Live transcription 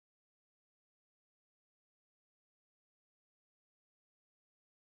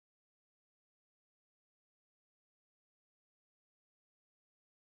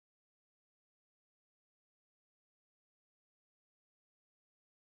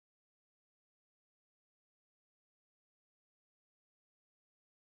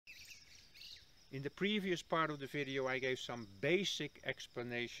In the previous part of the video I gave some basic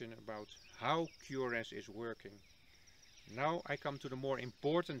explanation about how QRS is working. Now I come to the more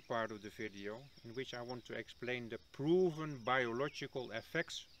important part of the video, in which I want to explain the proven biological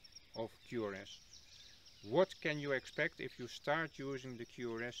effects of QRS. What can you expect if you start using the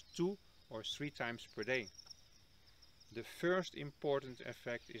QRS 2 or 3 times per day? The first important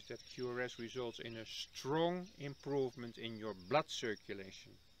effect is that QRS results in a strong improvement in your blood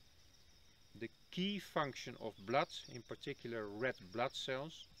circulation. The key function of blood, in particular red blood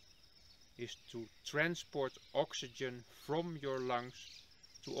cells, is to transport oxygen from your lungs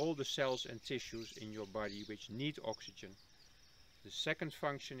to all the cells and tissues in your body which need oxygen. The second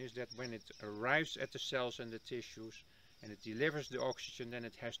function is that when it arrives at the cells and the tissues and it delivers the oxygen, then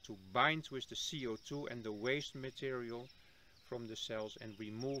it has to bind with the CO2 and the waste material from the cells and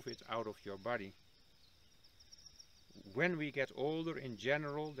remove it out of your body. When we get older, in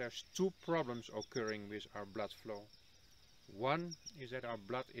general, there's two problems occurring with our blood flow. One is that our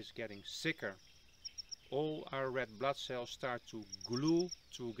blood is getting sicker. All our red blood cells start to glue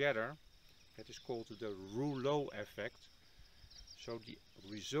together. That is called the Rouleaux effect. So the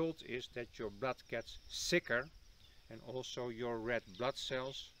result is that your blood gets sicker, and also your red blood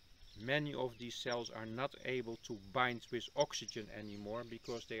cells, many of these cells are not able to bind with oxygen anymore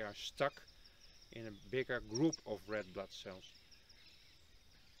because they are stuck in a bigger group of red blood cells.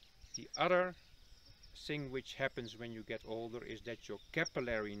 The other thing which happens when you get older is that your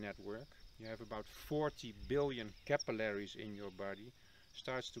capillary network, you have about 40 billion capillaries in your body,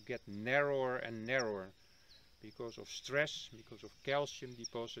 starts to get narrower and narrower because of stress, because of calcium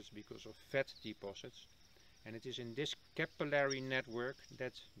deposits, because of fat deposits. And it is in this capillary network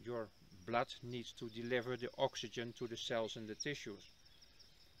that your blood needs to deliver the oxygen to the cells and the tissues.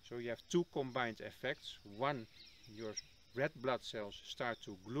 So you have two combined effects. One, your red blood cells start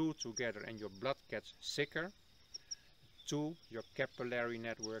to glue together and your blood gets sicker. Two, your capillary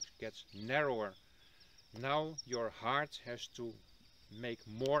network gets narrower. Now your heart has to make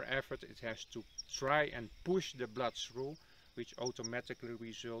more effort. It has to try and push the blood through, which automatically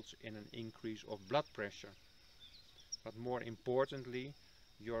results in an increase of blood pressure. But more importantly,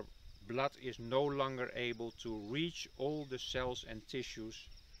 your blood is no longer able to reach all the cells and tissues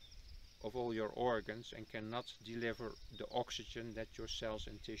of all your organs and cannot deliver the oxygen that your cells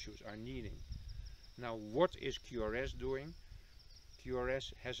and tissues are needing. Now, what is QRS doing?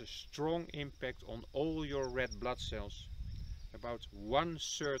 QRS has a strong impact on all your red blood cells. About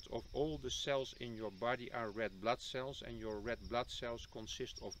 1/3 of all the cells in your body are red blood cells, and your red blood cells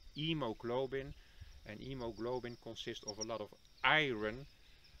consist of hemoglobin, and hemoglobin consists of a lot of iron.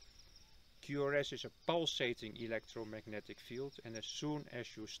 QRS is a pulsating electromagnetic field, and as soon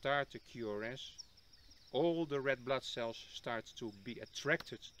as you start the QRS, all the red blood cells start to be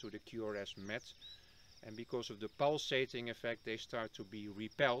attracted to the QRS mat, and because of the pulsating effect they start to be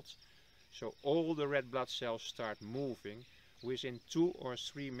repelled. So all the red blood cells start moving. Within 2 or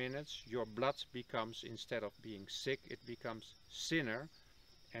 3 minutes your blood becomes, instead of being sick, it becomes thinner,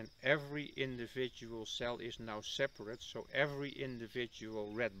 and every individual cell is now separate, so every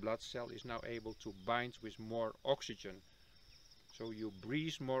individual red blood cell is now able to bind with more oxygen. So you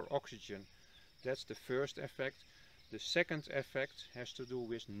breathe more oxygen. That's the first effect. The second effect has to do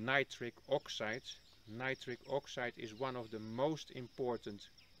with nitric oxide. Nitric oxide is one of the most important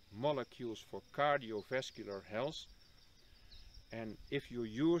molecules for cardiovascular health. And if you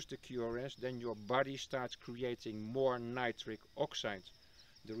use the QRS, then your body starts creating more nitric oxide.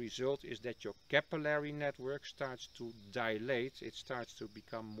 The result is that your capillary network starts to dilate, it starts to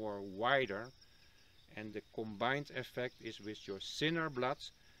become more wider, and the combined effect is with your thinner blood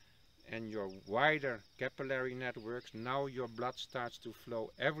and your wider capillary networks. Now your blood starts to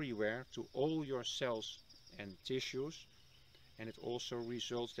flow everywhere to all your cells and tissues, and it also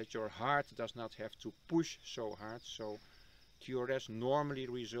results that your heart does not have to push so hard. So QRS normally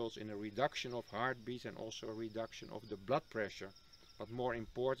results in a reduction of heartbeat and also a reduction of the blood pressure. But more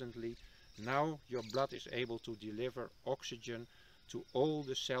importantly, now your blood is able to deliver oxygen to all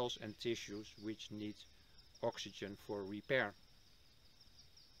the cells and tissues which need oxygen for repair.